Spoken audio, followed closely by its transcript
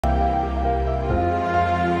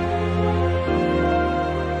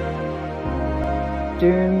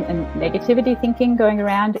doom and negativity thinking going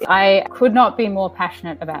around. I could not be more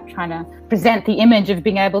passionate about trying to present the image of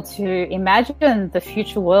being able to imagine the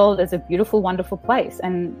future world as a beautiful, wonderful place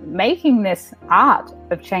and making this art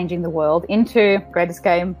of changing the world into the greatest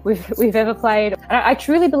game we've ever played. I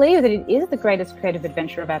truly believe that it is the greatest creative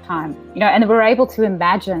adventure of our time, and that we're able to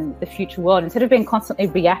imagine the future world instead of being constantly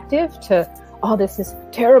reactive to, oh, there's this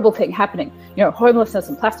terrible thing happening, homelessness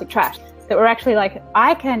and plastic trash. That we're actually like,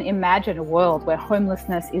 I can imagine a world where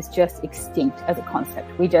homelessness is just extinct as a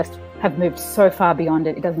concept. We just have moved so far beyond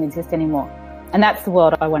it, it doesn't exist anymore. And that's the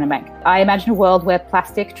world I want to make. I imagine a world where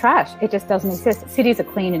plastic trash, it just doesn't exist. Cities are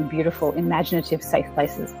clean and beautiful, imaginative, safe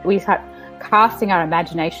places. We start casting our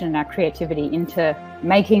imagination and our creativity into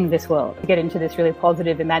making this world, get into this really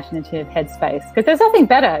positive, imaginative headspace. Because there's nothing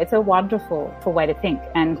better. It's a wonderful way to think.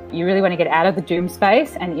 And you really want to get out of the doom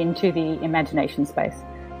space and into the imagination space.